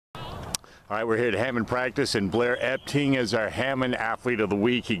All right, we're here at Hammond practice, and Blair Epting is our Hammond Athlete of the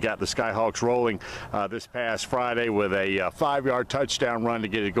Week. He got the Skyhawks rolling this past Friday with a 5-yard touchdown run to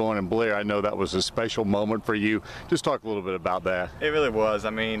get it going. And Blair, I know that was a special moment for you. Just talk a little bit about that. It really was. I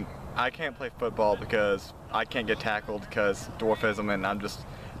mean, I can't play football because I can't get tackled because dwarfism, and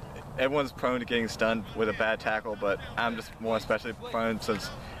everyone's prone to getting stunned with a bad tackle, but I'm just more especially prone since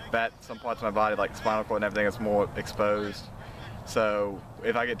some parts of my body, like the spinal cord and everything, is more exposed. So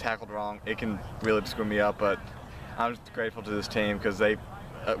if I get tackled wrong, it can really screw me up, but I'm just grateful to this team because they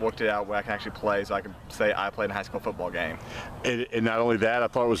worked it out where I can actually play, so I can say I played in a high school football game. And not only that, I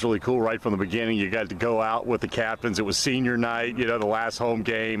thought it was really cool right from the beginning. You got to go out with the captains. It was senior night, you know, the last home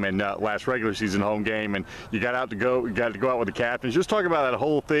game and last regular season home game, and you got to go out with the captains. Just talk about that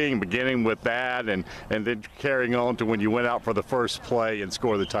whole thing, beginning with that and then carrying on to when you went out for the first play and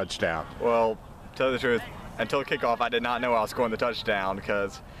scored the touchdown. Well, to tell you the truth, until kickoff, I did not know I was scoring the touchdown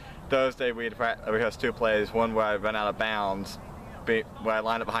because Thursday we rehearsed 2 plays. One where I ran out of bounds, where I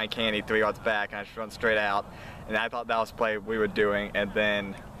lined up behind Candy 3 yards back, and I just run straight out. And I thought that was the play we were doing. And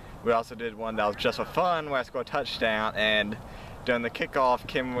then we also did one that was just for fun, where I scored a touchdown. And during the kickoff,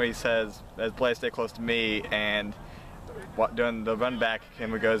 Kimberly says, "As Blair, stay close to me." And during the run back,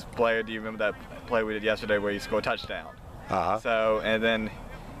 Kimberly goes, "Blair, do you remember that play we did yesterday where you scored a touchdown?" So, and then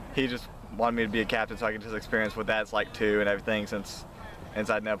he just wanted me to be a captain so I could just experience what that's like too and everything, since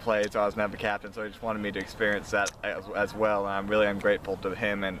I'd never played, so I was never a captain, so he just wanted me to experience that as well, and I am grateful to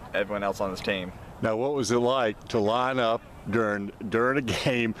him and everyone else on this team. Now, what was it like to line up during a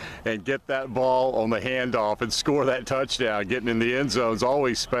game and get that ball on the handoff and score that touchdown? Getting in the end zone is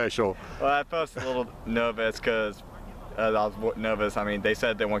always special. Well, at first a little nervous because I was nervous. I mean, they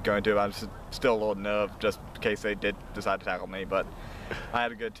said they weren't going to, but I'm still a little nervous just in case they did decide to tackle me, but I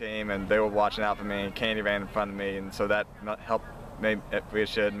had a good team and they were watching out for me. Candy ran in front of me, and so that helped,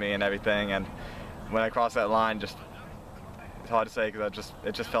 reassured me and everything. And when I crossed that line, it's hard to say because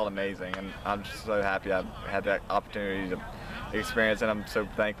it just felt amazing, and I'm just so happy I had that opportunity to experience it. I'm so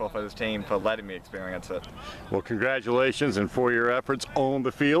thankful for this team for letting me experience it. Well, congratulations, and for your efforts on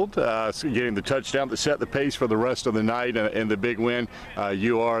the field, getting the touchdown to set the pace for the rest of the night and the big win.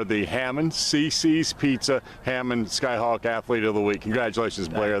 You are the Hammond CC's Pizza Hammond Skyhawk Athlete of the Week. Congratulations,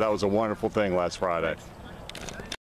 Blair. That was a wonderful thing last Friday. Thanks.